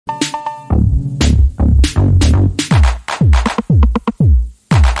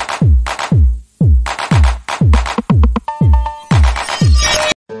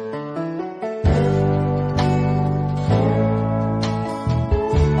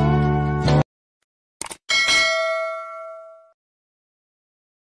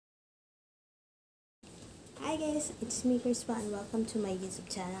Hi guys, it's me Crispa and welcome to my YouTube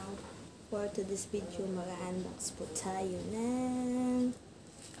channel. For today's video, mag-unbox po tayo ng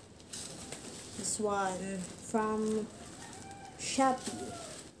this one from Shopee.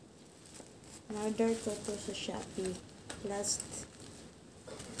 In-order ko to sa Shopee last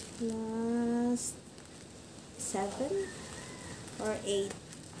 7 or 8.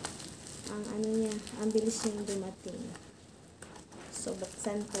 Ang ano niya, ang bilis niyang dumating. So,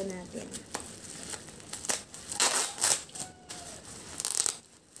 buksan po natin.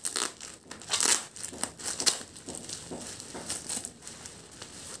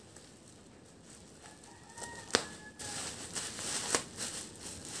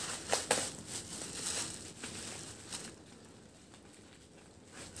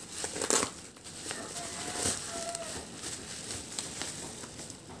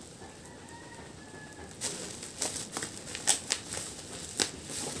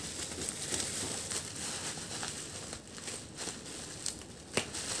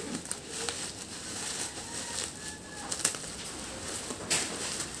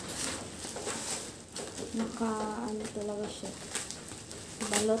 Ano talaga siya,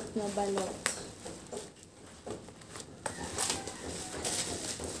 balot na balot.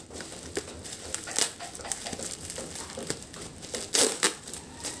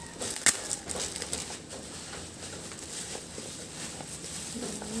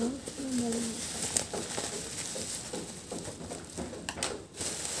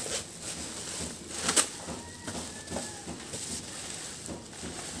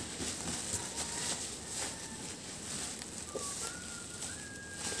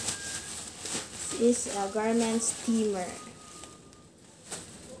 Is a garment steamer.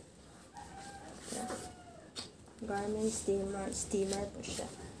 Garment steamer po siya.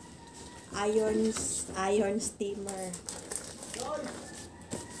 Iron steamer.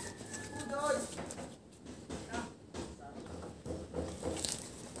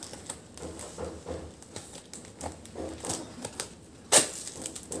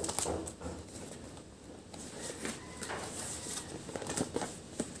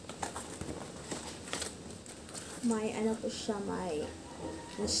 May ano po siya, may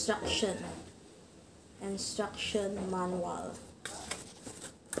instruction manual.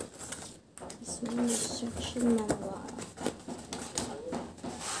 This one, instruction manual.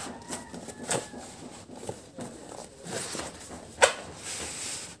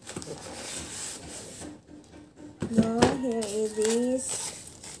 No, here it is.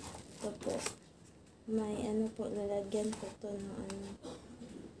 Ito po. May ano po, lalagyan po ito ng ano.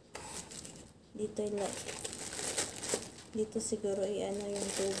 Dito siguro ano yung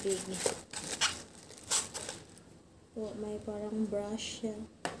tubig. Po, may parang brush siya.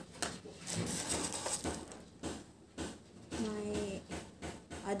 May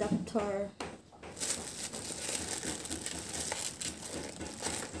adapter.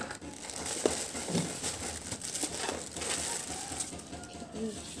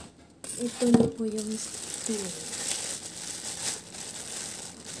 Ito na po yung steam.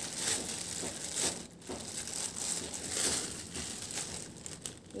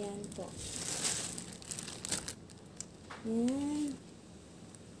 Yan po. Yan.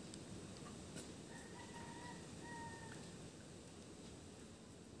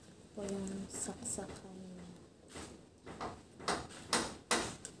 Po yung saksakan niya.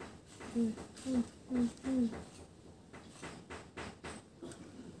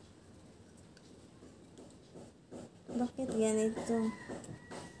 Bakit ganito?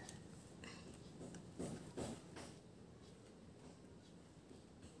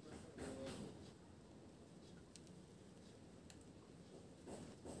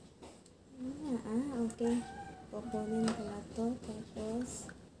 Okay. Kukunin ko na to. Tapos,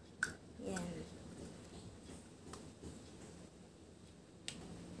 yan.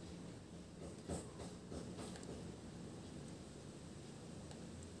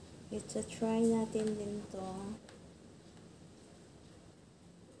 Try natin din to.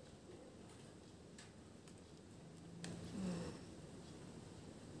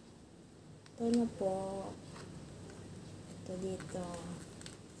 Ito na po. Ito dito.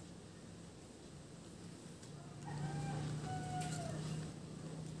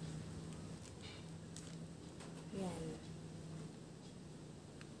 Yan.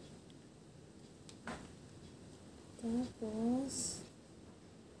 Tapos,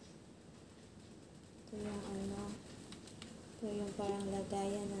 ito yung ano, ito yung parang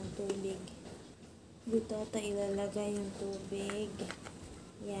lagayan ng tubig. Dito ito ilalagay yung tubig.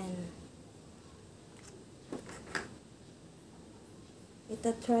 Yan.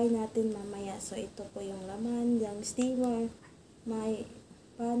 Ita-try natin mamaya. So, ito po yung laman, yung steamer, may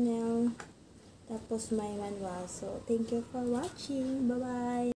panel, Tapos may manual. So, thank you for watching.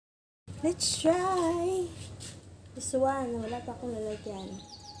 Bye-bye! Let's try! This one, wala pa akong lalagyan.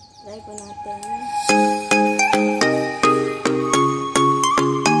 Try ko natin.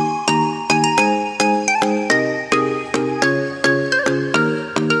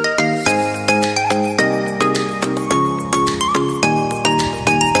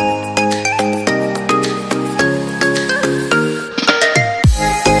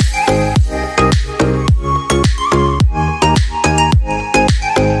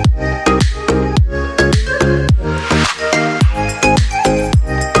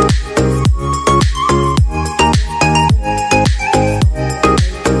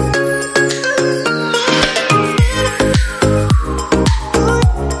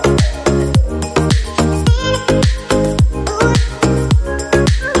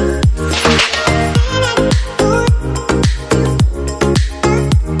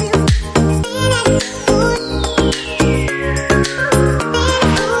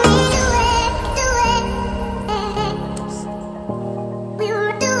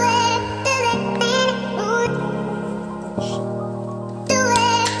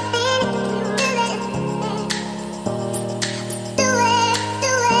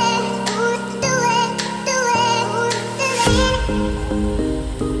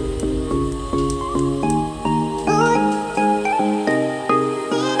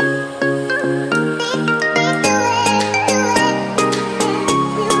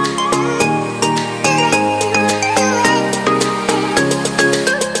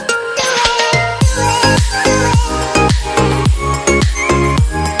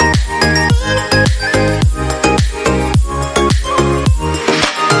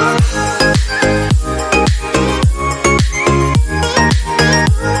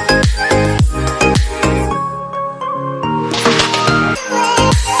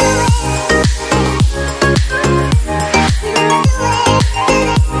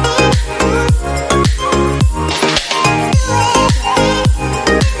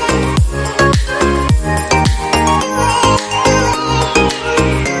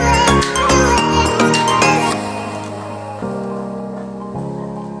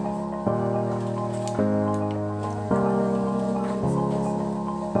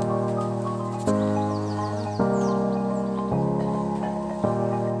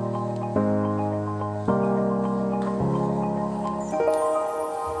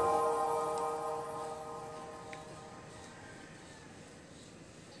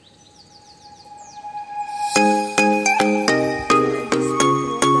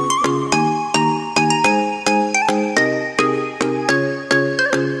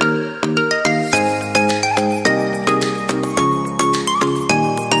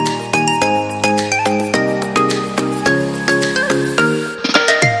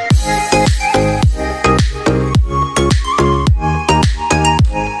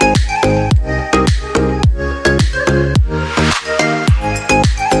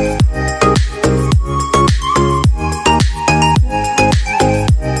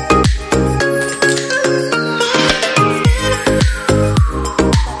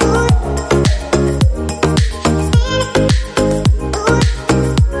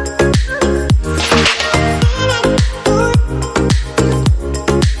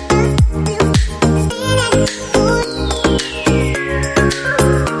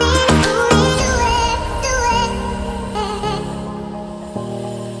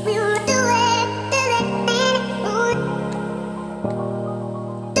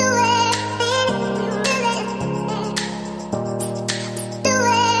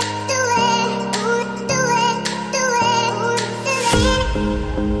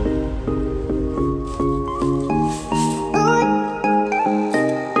 Do it.